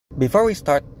Before we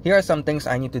start, here are some things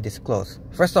I need to disclose.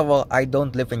 First of all, I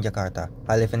don't live in Jakarta.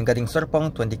 I live in Gading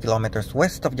Serpong, 20 kilometers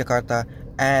west of Jakarta,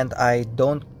 and I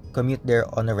don't commute there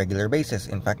on a regular basis.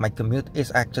 In fact, my commute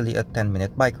is actually a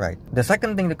 10-minute bike ride. The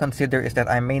second thing to consider is that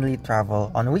I mainly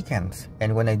travel on weekends,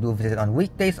 and when I do visit on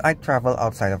weekdays, I travel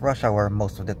outside of rush hour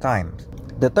most of the time.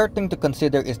 The third thing to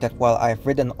consider is that while I've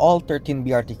ridden all 13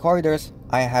 BRT corridors,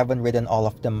 I haven't ridden all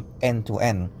of them end to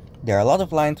end. There are a lot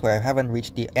of lines where I haven't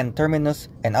reached the end terminus,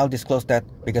 and I'll disclose that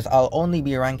because I'll only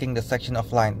be ranking the section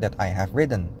of line that I have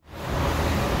ridden.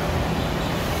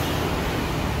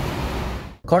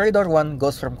 Corridor 1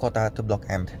 goes from Kota to Block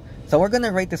M. So we're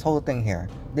gonna rate this whole thing here.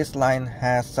 This line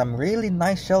has some really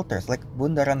nice shelters like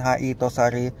Bundaran HI,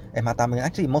 Tosari, and Matami.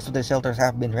 Actually, most of the shelters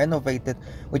have been renovated,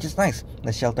 which is nice.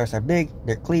 The shelters are big,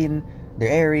 they're clean, they're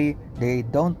airy, they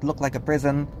don't look like a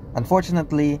prison.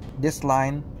 Unfortunately, this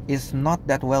line is not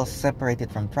that well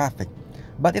separated from traffic.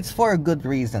 But it's for a good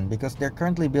reason, because they're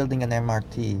currently building an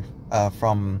MRT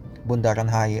from Bundaran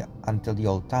HI until the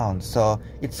old town. So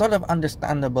it's sort of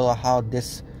understandable how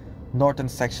this northern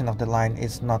section of the line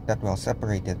is not that well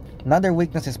separated. Another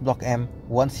weakness is Block M.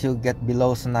 Once you get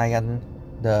below Senayan,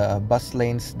 the bus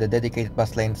lanes, the dedicated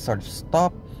bus lanes sort of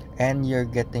stop, and you're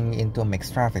getting into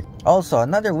mixed traffic. Also,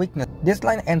 another weakness, this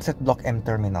line ends at Block M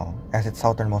terminal as its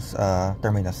southernmost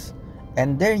terminus.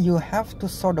 And there you have to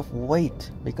sort of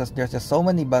wait because there's just so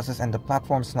many buses and the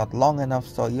platform's not long enough,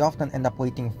 so you often end up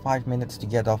waiting 5 minutes to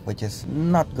get off, which is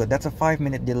not good. That's a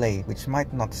 5-minute delay, which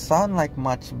might not sound like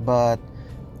much, but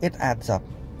it adds up,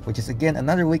 which is again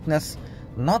another weakness.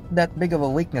 Not that big of a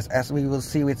weakness as we will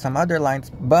see with some other lines,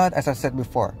 but as I said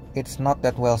before, it's not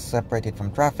that well separated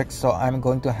from traffic, so I'm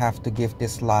going to have to give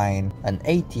this line an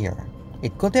A tier.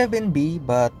 It could have been B,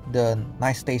 but the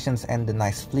nice stations and the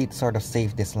nice fleet sort of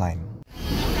saved this line.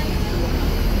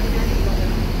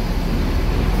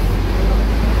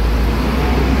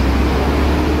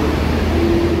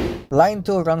 Line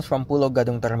 2 runs from Pulau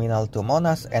Gadung Terminal to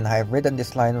Monas, and I have ridden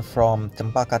this line from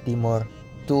Cempaka Timur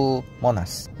to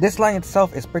Monas. This line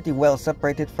itself is pretty well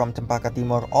separated from Cempaka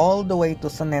Timur all the way to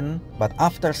Senen, but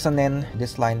after Senen,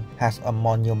 this line has a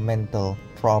monumental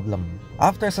problem.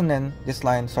 After Senen, this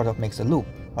line sort of makes a loop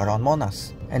around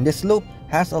Monas, and this loop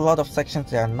has a lot of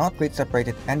sections that are not great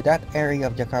separated, and that area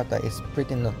of Jakarta is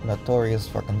pretty notorious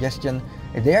for congestion.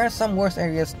 There are some worse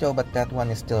areas too, but that one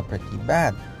is still pretty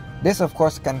bad. This of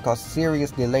course can cause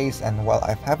serious delays, and while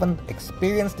I haven't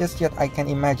experienced this yet, I can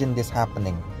imagine this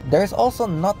happening. There is also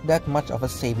not that much of a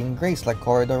saving grace like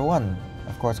Corridor 1.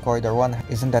 Of course, Corridor 1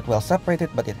 isn't that well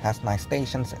separated, but it has nice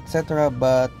stations, etc.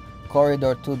 But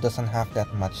Corridor 2 doesn't have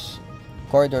that much.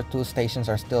 Corridor 2 stations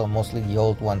are still mostly the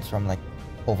old ones from like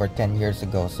over 10 years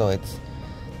ago, so it's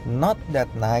not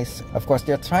that nice. Of course,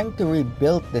 they're trying to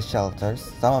rebuild the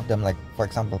shelters. Some of them, like for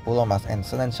example Pulau Mas and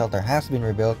Senen shelter, has been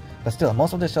rebuilt, but still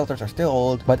most of the shelters are still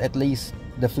old. But at least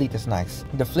the fleet is nice.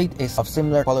 The fleet is of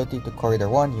similar quality to Corridor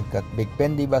 1. You've got big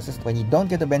bendy buses. When you don't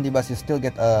get a bendy bus, you still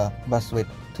get a bus with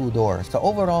 2 doors. So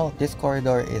overall, this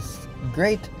corridor is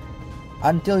great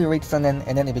until you reach Senen,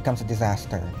 and then it becomes a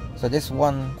disaster. So this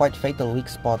one quite fatal weak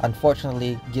spot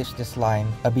unfortunately gives this line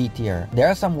a B tier. There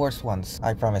are some worse ones,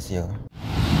 I promise you.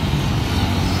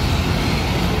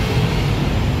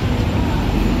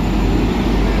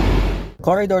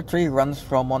 Corridor 3 runs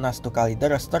from Monas to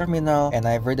Kalideres Terminal, and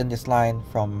I've ridden this line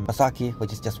from Pasaki,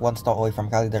 which is just one stop away from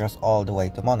Kalideres, all the way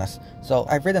to Monas. So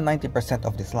I've ridden 90%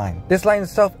 of this line. This line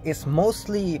itself is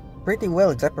mostly pretty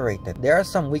well separated. There are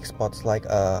some weak spots like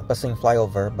a busing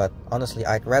flyover, but honestly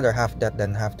I'd rather have that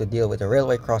than have to deal with a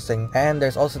railway crossing. And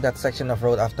there's also that section of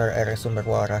road after Area Sumber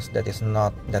Waras that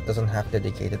doesn't have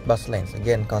dedicated bus lanes,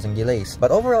 again causing delays.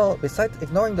 But overall, besides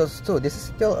ignoring those two, this is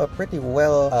still a pretty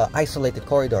well isolated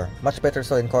corridor, much better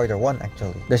so in Corridor 1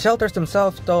 actually. The shelters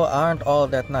themselves though aren't all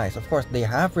that nice. Of course they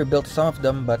have rebuilt some of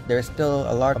them, but there's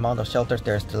still a large amount of shelters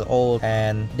that are still old,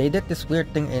 and they did this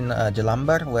weird thing in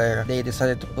Jelambar where they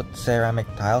decided to put ceramic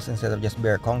tiles instead of just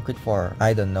bare concrete for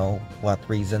I don't know what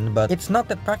reason, but it's not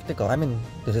that practical. I mean,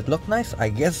 does it look nice? I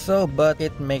guess so, but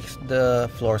it makes the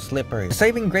floor slippery. The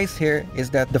saving grace here is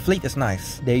that the fleet is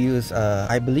nice. They use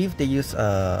I believe they use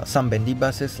some bendy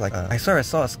buses, like I saw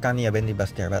a Scania bendy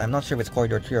bus there, but I'm not sure if it's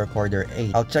Corridor 3 or Corridor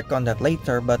 8. I'll check on that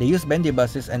later, but they use bendy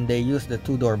buses and they use the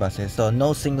 2-door buses, so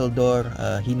no single door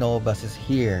Hino buses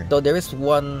here. So there is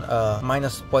one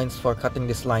minus points for cutting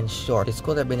this line short. This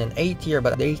could have been an A tier,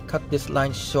 but they cut this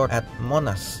line short at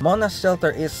Monas. Monas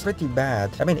shelter is pretty bad.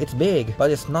 I mean, it's big,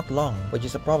 but it's not long, which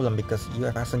is a problem because you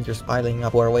have passengers piling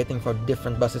up who are waiting for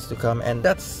different buses to come, and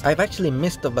I've actually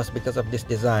missed the bus because of this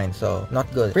design, so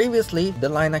not good. Previously, the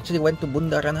line actually went to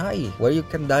Bundaran Hai, where you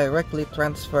can directly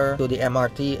transfer to the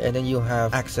MRT and then you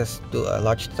have access to a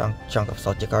large chunk of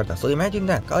South Jakarta. So imagine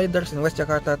that, Kaliders in West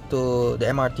Jakarta to the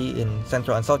MRT in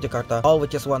Central and South Jakarta, all with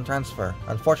just one transfer.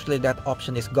 Unfortunately, that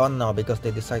option is gone now because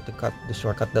they decide to cut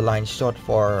the line short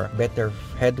for better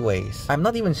headways. I'm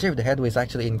not even sure if the headways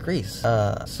actually increase.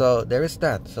 So there is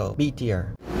that. So B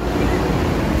tier.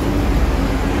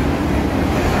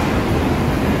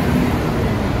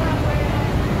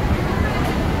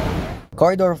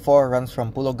 Corridor 4 runs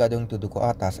from Pulau Gadung to Duku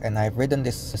Atas, and I've ridden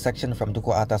this section from Duku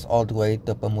Atas all the way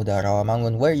to Pemuda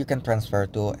Rawamangun, where you can transfer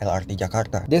to LRT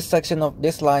Jakarta. This section of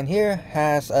this line here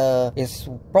is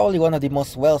probably one of the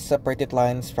most well separated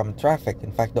lines from traffic.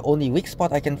 In fact, the only weak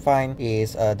spot I can find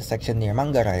is the section near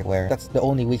Manggarai, where that's the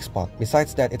only weak spot.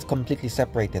 Besides that, it's completely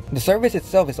separated. The service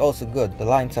itself is also good.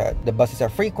 The buses are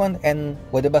frequent, and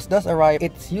when the bus does arrive,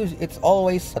 it's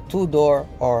always a two-door,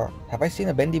 or have I seen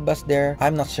a bendy bus there?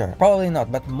 I'm not sure. Probably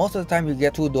not, but most of the time you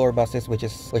get two-door buses, which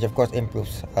of course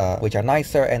improves, which are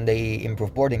nicer and they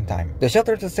improve boarding time. The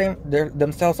shelters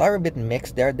themselves are a bit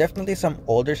mixed. There are definitely some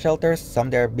older shelters, some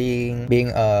that are being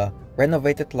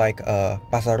renovated like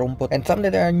Pasar Rumput, and some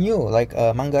that are new like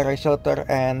Manggarai shelter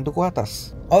and Duku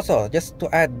Atas. Also, just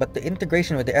to add, but the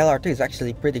integration with the LRT is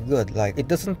actually pretty good. Like, it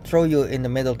doesn't throw you in the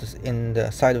middle in the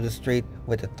side of the street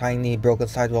with a tiny broken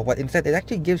sidewalk, but instead it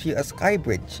actually gives you a sky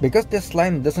bridge. Because this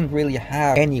line doesn't really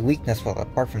have any weakness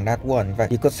apart from that one. In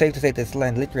fact, you could safe to say this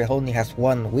line literally only has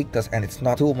one weakness and it's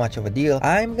not too much of a deal.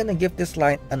 I'm gonna give this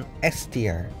line an S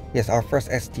tier. Yes, our first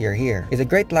S tier here. It's a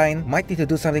great line. Might need to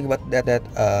do something about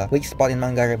that weak spot in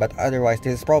Manggarai, but otherwise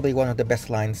this is probably one of the best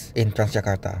lines in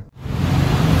Transjakarta.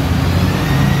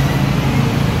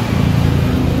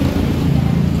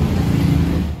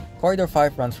 Corridor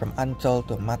 5 runs from Ancol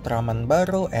to Matraman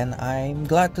Baru, and I'm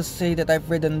glad to say that I've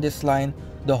ridden this line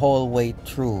the whole way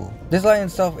through. This line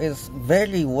itself is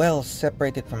very well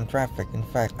separated from traffic. In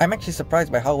fact, I'm actually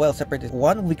surprised by how well separated.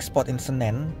 One weak spot in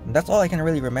Senen, that's all I can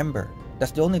really remember.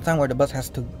 That's the only time where the bus has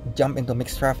to jump into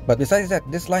mixed traffic. But besides that,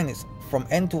 this line is from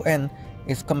end to end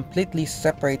is completely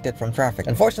separated from traffic.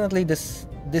 Unfortunately, this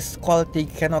quality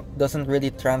doesn't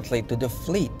really translate to the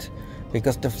fleet,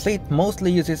 because the fleet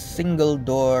mostly uses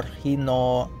single-door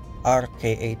Hino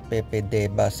RK8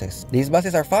 PPD buses. These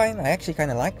buses are fine. I actually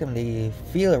kind of like them. They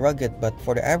feel rugged, but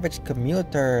for the average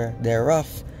commuter, they're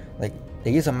rough. Like,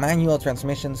 they use a manual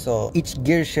transmission, so each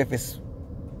gear shift is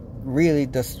really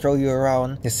does throw you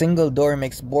around. The single door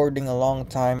makes boarding a long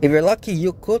time. If you're lucky,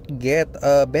 you could get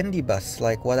a bendy bus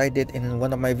like what I did in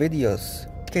one of my videos.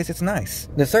 In case, it's nice.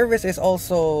 The service is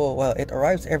also, well, it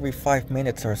arrives every 5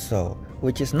 minutes or so,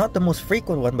 which is not the most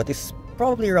frequent one, but it's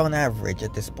probably around average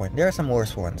at this point. There are some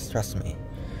worse ones, trust me.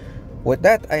 With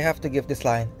that, I have to give this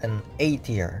line an A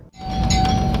tier.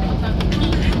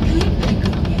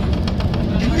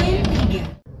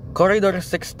 Corridor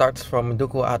 6 starts from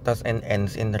Duku Atas and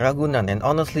ends in Ragunan, and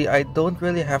honestly, I don't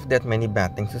really have that many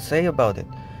bad things to say about it.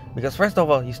 Because first of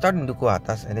all, you start in Duku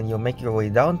Atas and then you make your way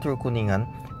down through Kuningan,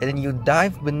 and then you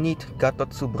dive beneath Gatot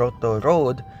Subroto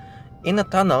Road in a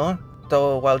tunnel.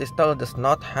 So while this tunnel does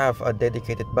not have a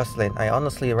dedicated bus lane, I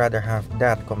honestly rather have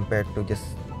that compared to just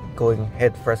going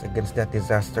headfirst against that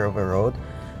disaster of a road.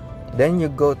 Then you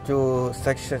go to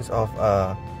sections of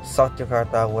South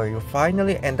Jakarta where you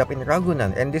finally end up in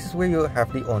Ragunan, and this is where you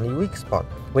have the only weak spot.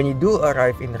 When you do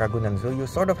arrive in Ragunan Zoo, you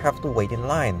sort of have to wait in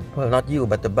line. Well, not you,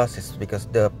 but the buses, because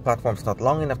the platform's not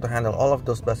long enough to handle all of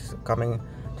those buses coming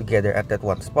together at that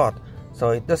one spot.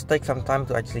 So it does take some time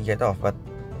to actually get off, but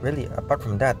really, apart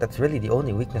from that, that's really the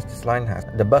only weakness this line has.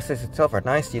 The buses itself are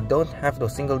nice. You don't have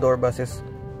those single door buses,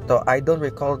 so I don't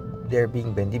recall there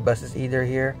being bendy buses either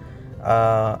here.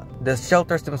 The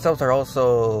shelters themselves are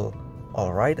also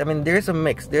alright. I mean, there's a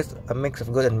mix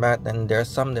of good and bad, and there are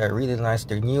some that are really nice.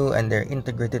 They're new and they're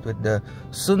integrated with the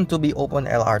soon to be open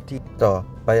LRT, so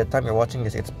by the time you're watching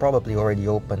this, it's probably already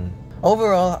open.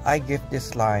 Overall, I give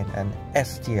this line an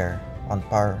S tier, on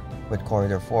par with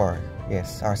Corridor 4.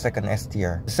 Yes, our second S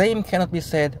tier. The same cannot be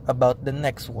said about the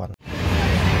next one.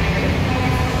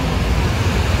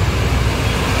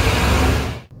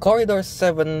 Corridor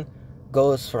 7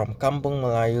 goes from Kampung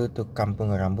Melayu to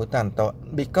Kampung Rambutan. So,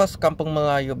 because Kampung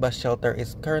Melayu bus shelter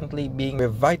is currently being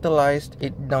revitalized,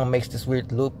 it now makes this weird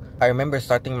loop. I remember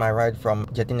starting my ride from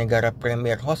Jatinegara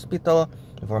Premier Hospital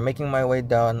before making my way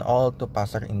down all to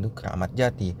Pasar Induk Ramat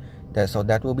Jati. So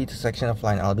that will be the section of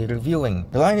line I'll be reviewing.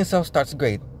 The line itself starts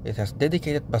great. It has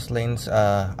dedicated bus lanes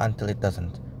until it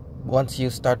doesn't. Once you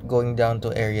start going down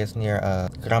to areas near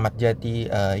Kramat Jati,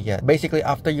 yeah, basically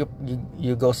after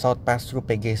you go south past through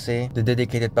PGC, the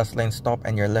dedicated bus lanes stop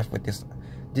and you're left with this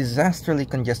disastrously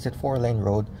congested 4-lane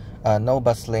road. No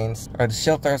bus lanes. The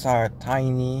shelters are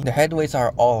tiny. The headways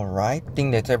are alright. I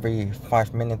think that's every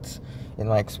 5 minutes in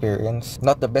my experience.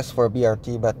 Not the best for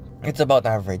BRT, but it's about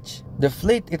average. The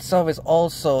fleet itself is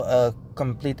also a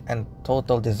complete and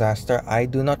total disaster. I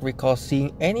do not recall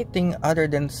seeing anything other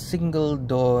than single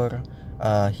door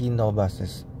Hino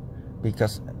buses,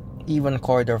 because even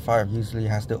Corridor 5 usually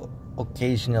has the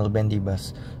occasional bendy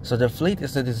bus. So the fleet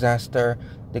is a disaster.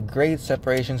 The grade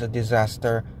separation is a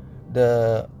disaster.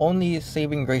 The only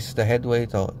saving grace is the headway,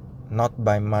 though not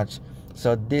by much.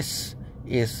 So this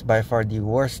is by far the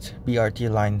worst BRT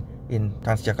line in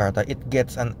Transjakarta. It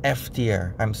gets an F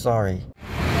tier. I'm sorry.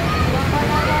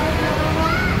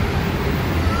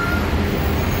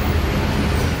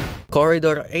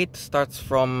 Corridor 8 starts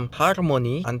from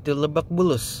Harmony until Lebak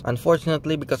Bulus.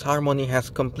 Unfortunately, because Harmony has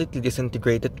completely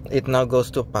disintegrated, it now goes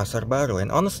to Pasar Baru.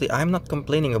 And honestly, I'm not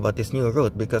complaining about this new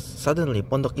route because suddenly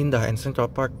Pondok Indah and Central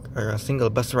Park are a single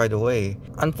bus ride away.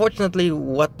 Unfortunately,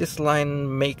 what this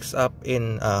line makes up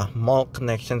in mall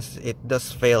connections, it does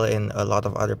fail in a lot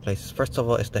of other places. First of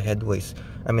all, is the headways.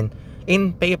 I mean,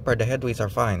 in paper, the headways are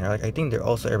fine. Like, I think they're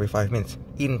also every 5 minutes.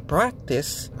 In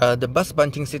practice, the bus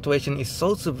bunching situation is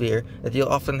so severe that you'll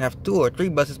often have 2 or 3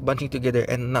 buses bunching together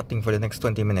and nothing for the next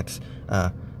 20 minutes.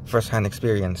 First-hand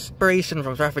experience. Separation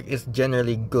from traffic is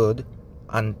generally good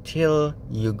until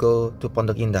you go to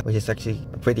Pondok Indah, which is actually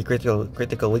a pretty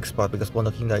critical weak spot because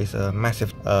Pondok Indah is a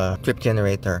massive trip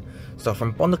generator. So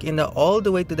from Pondok Indah all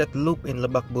the way to that loop in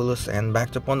Lebak Bulus and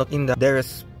back to Pondok Indah, there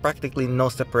is practically no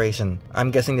separation. I'm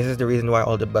guessing this is the reason why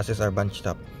all the buses are bunched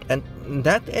up. And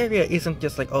that area isn't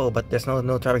just like, oh, but there's no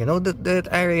traffic. No, that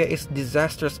area is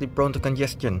disastrously prone to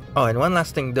congestion. Oh, and one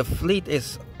last thing, the fleet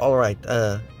is alright.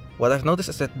 What I've noticed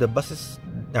is that the buses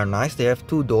are nice. They have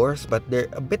 2 doors, but they're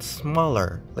a bit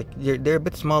smaller. Like they're a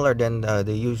bit smaller than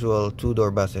the usual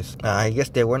 2-door buses. I guess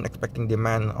they weren't expecting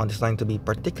demand on this line to be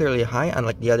particularly high,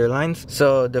 unlike the other lines.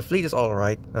 So the fleet is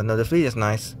alright. No, the fleet is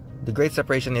nice. The grade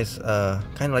separation is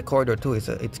kind of like Corridor 2.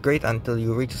 It's great until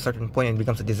you reach a certain point and it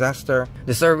becomes a disaster.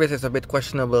 The service is a bit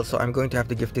questionable, so I'm going to have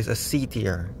to give this a C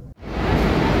tier.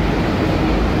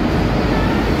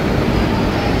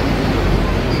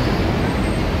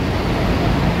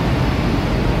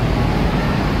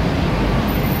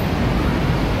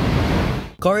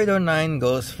 Corridor 9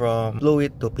 goes from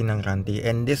Pluit to Pinang Ranti,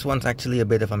 and this one's actually a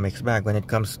bit of a mixed bag when it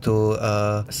comes to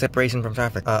separation from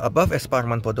traffic. Above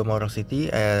Esparman Podomoro City,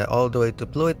 all the way to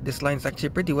Pluit, this line is actually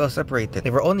pretty well separated.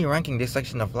 If we're only ranking this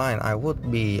section of line, I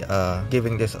would be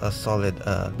giving this a solid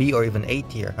B or even A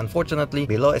tier. Unfortunately,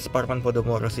 below Esparman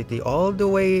Podomoro City, all the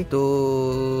way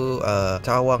to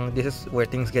Cawang, this is where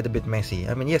things get a bit messy.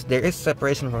 I mean, yes, there is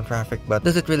separation from traffic, but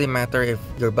does it really matter if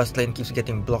your bus lane keeps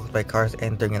getting blocked by cars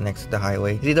entering and next to the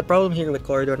highway? See, the problem here with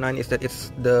Corridor 9 is that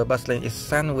the bus lane is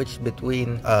sandwiched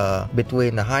between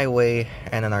the highway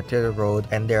and an arterial road,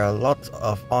 and there are lots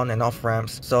of on and off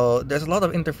ramps, so there's a lot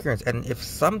of interference. And if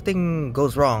something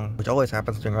goes wrong, which always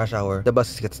happens during rush hour, the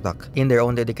buses get stuck in their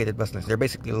own dedicated bus lanes. They're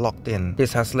basically locked in.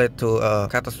 This has led to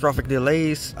catastrophic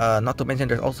delays. Not to mention,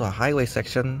 there's also a highway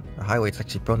section. The highway is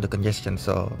actually prone to congestion,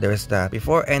 so there is that.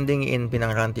 Before ending in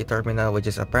Pinang Ranti Terminal, which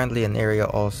is apparently an area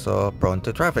also prone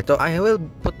to traffic. So I will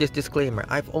put this disclaimer.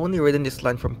 I've only ridden this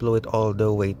line from Pluit all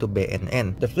the way to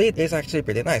BNN. The fleet is actually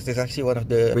pretty nice. This is actually one of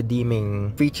the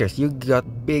redeeming features. You got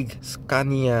big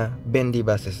Scania bendy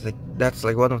buses. That's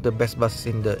like one of the best buses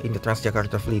in the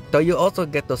Transjakarta fleet. So you also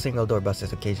get those single door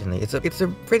buses occasionally. It's a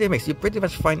pretty mix. You pretty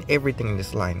much find everything in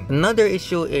this line. Another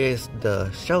issue is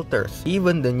the shelters.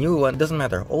 Even the new one, doesn't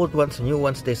matter. Old ones, new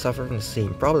ones, they suffer from the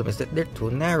same problem, is that they're too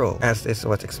narrow, as is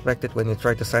what's expected when you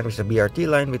try to sandwich a BRT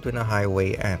line between a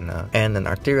highway and an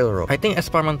arterial road. I think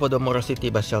Esparman Podomoro City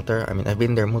bus shelter, I mean, I've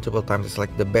been there multiple times. It's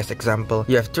like the best example.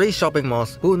 You have 3 shopping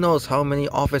malls. Who knows how many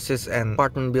offices and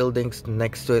apartment buildings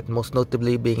next to it, most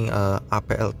notably being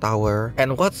APL Tower.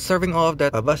 And what's serving all of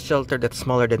that? A bus shelter that's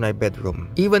smaller than my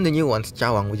bedroom. Even the new ones,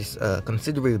 Cawang, which is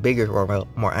considerably bigger, or well,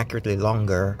 more accurately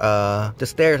longer, the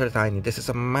stairs are tiny. This is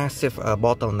a massive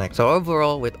bottleneck. So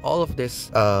overall, with all of this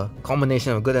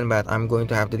combination of good and bad, I'm going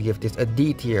to have to give this a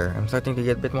D tier. I'm starting to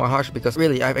get a bit more harsh because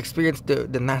really, I've experienced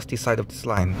the nasty side of this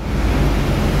line.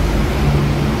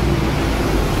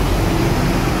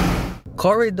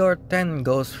 Corridor 10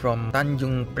 goes from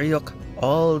Tanjung Priok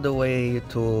all the way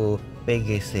to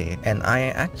PGC, and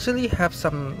I actually have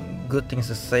some good things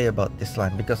to say about this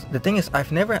line, because the thing is,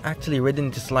 I've never actually ridden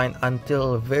this line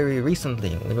until very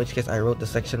recently, in which case I wrote the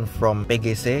section from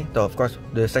PGC. So of course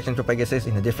the section to PGC is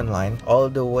in a different line, all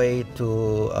the way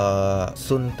to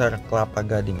Sunter Kelapa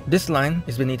Gading. This line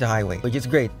is beneath the highway, which is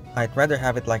great. I'd rather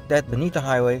have it like that, beneath the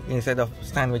highway, instead of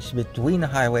sandwiched between a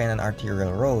highway and an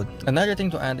arterial road. Another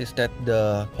thing to add is that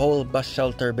the whole bus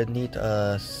shelter beneath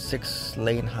a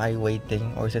 6-lane highway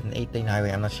thing, or is it an 8-lane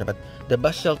highway, I'm not sure, but the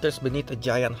bus shelters beneath a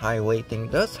giant highway thing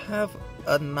does have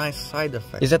a nice side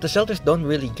effect, is that the shelters don't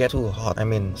really get too hot. I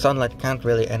mean, sunlight can't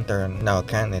really enter now,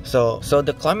 can it? So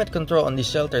the climate control on these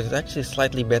shelters is actually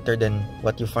slightly better than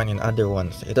what you find in other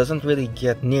ones. It doesn't really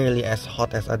get nearly as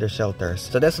hot as other shelters,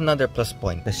 so that's another plus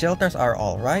point. The shelters are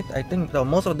alright. I think though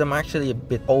most of them are actually a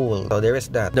bit old, so there is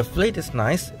that. The fleet is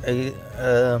nice.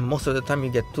 Most of the time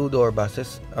you get 2-door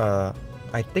buses.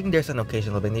 I think there's an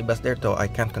occasional mini bus there, though I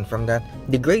can't confirm that.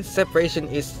 The grade separation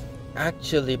is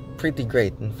actually pretty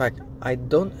great. In fact, I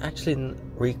don't actually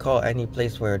recall any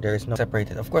place where there is no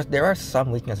separated. Of course, there are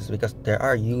some weaknesses, because there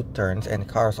are U-turns and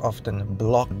cars often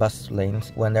block bus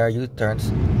lanes when there are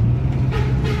U-turns.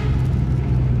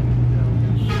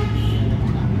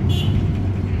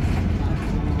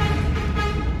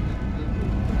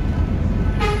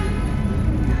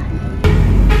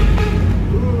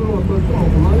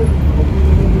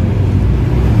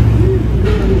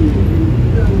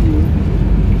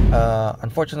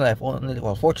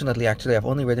 Fortunately, actually, I've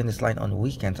only ridden this line on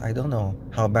weekends. I don't know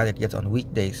how bad it gets on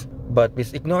weekdays. But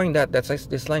with ignoring that,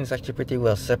 this line is actually pretty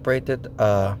well separated.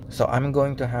 So I'm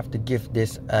going to have to give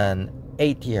this an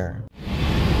A tier.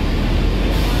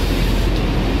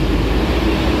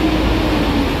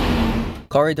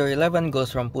 Corridor 11 goes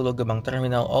from Pulau Gebang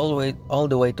Terminal all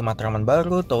the way to Matraman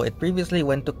Baru, though it previously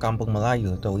went to Kampung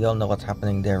Melayu, though we all know what's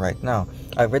happening there right now.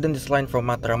 I've ridden this line from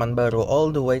Matraman Baru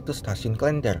all the way to Stasiun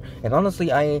Klender, and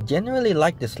honestly, I generally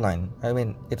like this line. I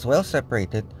mean, it's well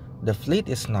separated. The fleet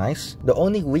is nice. The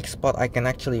only weak spot I can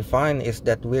actually find is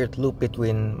that weird loop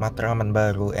between Matraman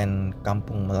Baru and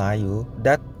Kampung Melayu.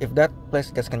 If that place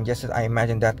gets congested, I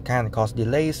imagine that can cause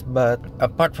delays. But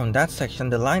apart from that section,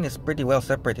 the line is pretty well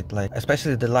separated, like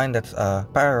especially the line that's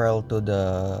parallel to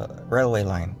the railway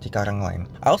line, Cikarang line.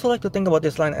 I also like to think about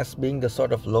this line as being the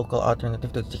sort of local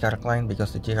alternative to the Cikarang line,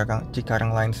 because the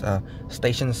Cikarang line's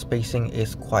station spacing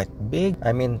is quite big.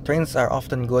 I mean, trains are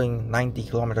often going 90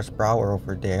 kilometers per hour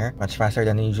over there, much faster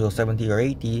than the usual 70 or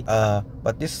 80.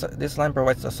 But this line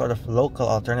provides a sort of local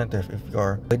alternative if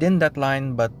you're within that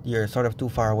line but you're sort of too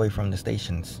far away from the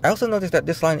stations. I also noticed that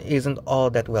this line isn't all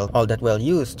that well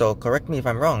used, so correct me if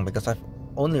I'm wrong, because I've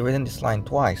only ridden this line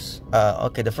twice.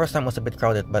 Okay, the first time was a bit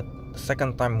crowded, but the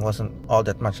second time wasn't all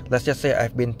that much. Let's just say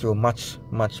I've been through much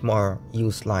more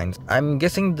used lines. I'm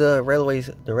guessing the railway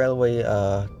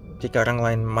Cikarang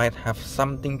line might have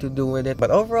something to do with it, but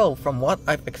overall, from what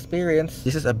I've experienced,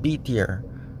 this is a B tier,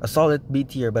 a solid B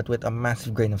tier, but with a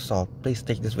massive grain of salt. Please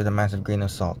take this with a massive grain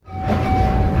of salt.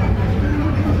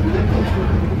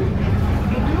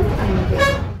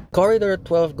 Corridor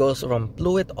 12 goes from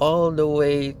Pluit all the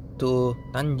way to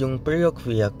Tanjung Priok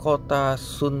via Kota,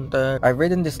 Sunter. I've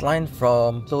ridden this line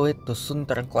from Pluit to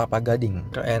Sunter Kelapa Gading,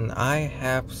 and I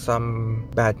have some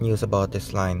bad news about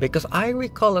this line, because I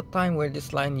recall a time where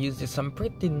this line uses some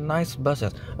pretty nice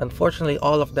buses. Unfortunately,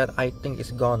 all of that I think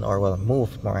is gone, or well,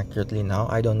 moved more accurately now.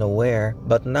 I don't know where,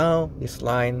 but now this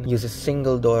line uses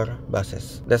single-door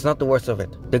buses. That's not the worst of it.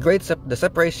 The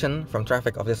separation from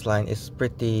traffic of this line is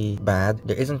pretty bad.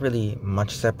 There isn't really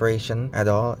much separation at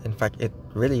all. In fact, it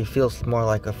really feels more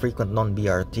like a frequent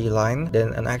non-BRT line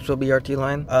than an actual BRT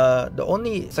line. The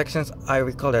only sections I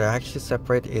recall that are actually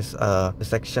separate is the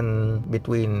section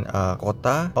between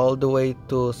Kota all the way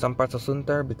to some parts of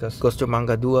Sunter, because it goes to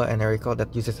Mangga 2, and I recall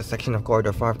that uses a section of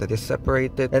Corridor 5 that is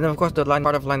separated. And then of course the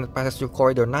part of line that passes through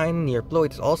Corridor 9 near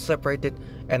Pluit is all separated.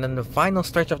 And then the final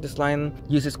stretch of this line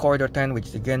uses Corridor 10, which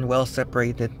is again well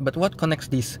separated. But what connects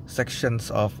these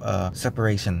sections of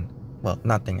separation? Well,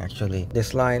 nothing actually.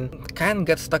 This line can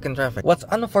get stuck in traffic. What's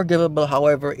unforgivable,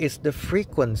 however, is the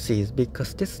frequencies,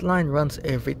 because this line runs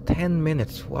every 10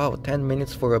 minutes. Wow, 10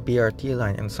 minutes for a BRT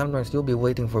line, and sometimes you'll be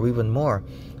waiting for even more.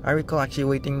 I recall actually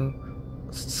waiting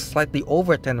slightly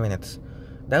over 10 minutes.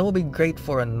 That will be great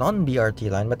for a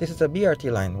non-BRT line, but this is a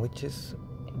BRT line, which is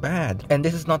bad. And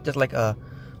this is not just like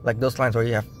those lines where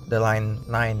you have the line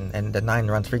 9 and the 9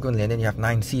 runs frequently, and then you have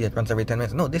 9C that runs every 10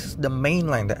 minutes. No, this is the main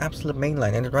line, the absolute main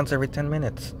line, and it runs every 10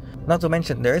 minutes. Not to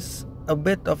mention, there is a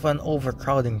bit of an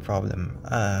overcrowding problem.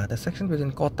 The section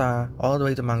between Kota all the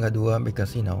way to Mangga Dua,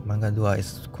 because you know Mangga Dua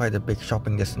is quite a big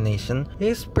shopping destination,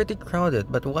 is pretty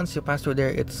crowded. But once you pass through there,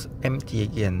 it's empty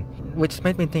again, which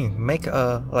made me think, make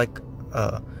a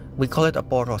we call it a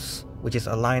poros, which is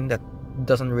a line that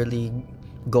doesn't really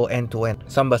go end to end.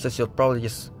 Some buses you'll probably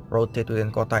just rotate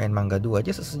within Kota and Mangga Dua.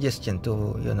 Just a suggestion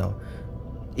to, you know,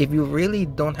 if you really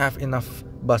don't have enough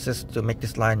buses to make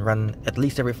this line run at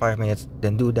least every 5 minutes,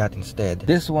 then do that instead.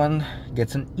 This one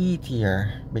gets an E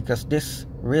tier because this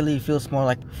really feels more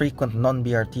like frequent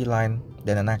non-BRT line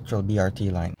than an actual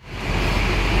BRT line.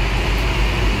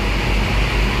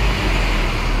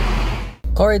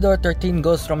 Corridor 13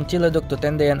 goes from Ciledug to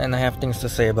Tendean, and I have things to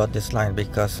say about this line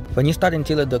because when you start in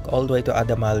Ciledug all the way to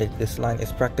Adamalik, this line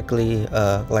is practically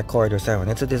like Corridor 7.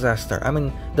 It's a disaster. I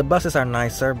mean, the buses are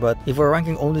nicer, but if we're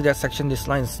ranking only that section, this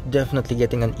line is definitely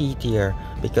getting an E tier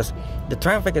because the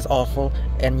traffic is awful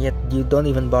and yet you don't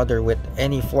even bother with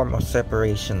any form of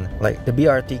separation. Like, the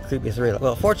BRT creep is real.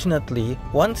 Well, fortunately,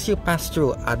 once you pass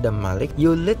through Adamalik,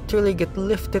 you literally get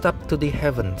lifted up to the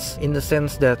heavens in the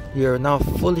sense that you're now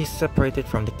fully separated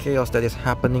from the chaos that is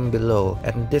happening below,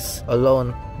 and this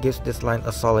alone gives this line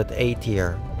a solid A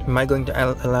tier. Am I going to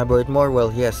elaborate more?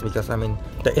 Well, yes, because I mean,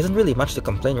 there isn't really much to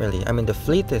complain really. I mean, the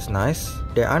fleet is nice.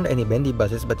 There aren't any bendy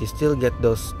buses, but you still get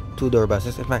those two-door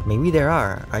buses. In fact, maybe there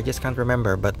are. I just can't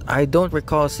remember, but I don't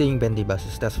recall seeing bendy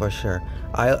buses, that's for sure.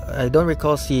 I don't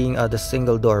recall seeing the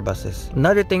single-door buses.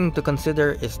 Another thing to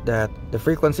consider is that the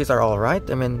frequencies are alright.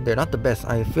 I mean, they're not the best.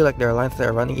 I feel like there are lines that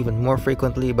are running even more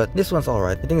frequently, but this one's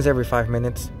alright. I think it's every 5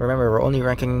 minutes. Remember, we're only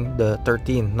ranking the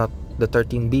 13, not the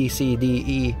 13B, C, D,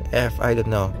 E, F, I don't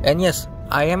know. And yes,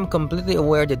 I am completely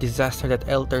aware the disaster that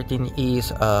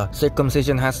L13E's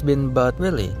circumcision has been, but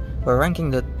really, we're ranking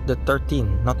the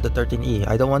 13, not the 13E.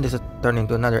 I don't want this to turn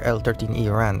into another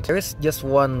L13E rant. There is just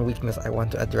one weakness I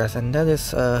want to address, and that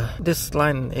is this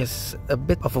line is a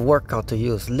bit of a workout to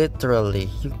use,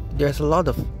 literally. There's a lot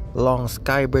of long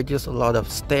sky bridges, a lot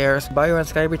of stairs. Bayoran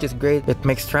Skybridge is great. It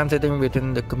makes transiting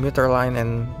between the commuter line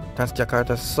and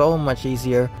Transjakarta so much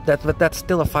easier. But that's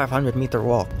still a 500-meter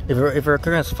walk. If your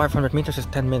current 500 meters is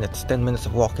 10 minutes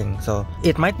of walking. So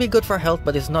it might be good for health,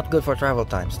 but it's not good for travel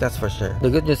times, that's for sure. The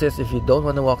good news is if you don't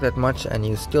want to walk that much and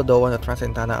you still don't want to transit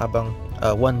in Tanah Abang,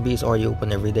 1B is already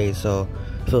open every day, so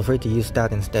feel free to use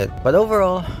that instead. But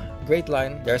overall, great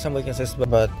line. There are some weaknesses,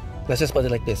 but let's just put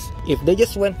it like this. If they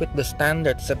just went with the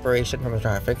standard separation from the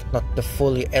traffic, not the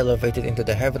fully elevated into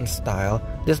the heaven style,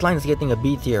 this line is getting a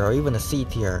B tier or even a C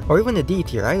tier or even a D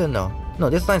tier, I don't know. No,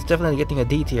 this line is definitely getting a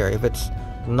D tier if it's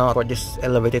not for this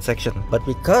elevated section. But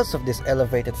because of this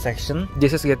elevated section,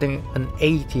 this is getting an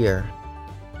A tier.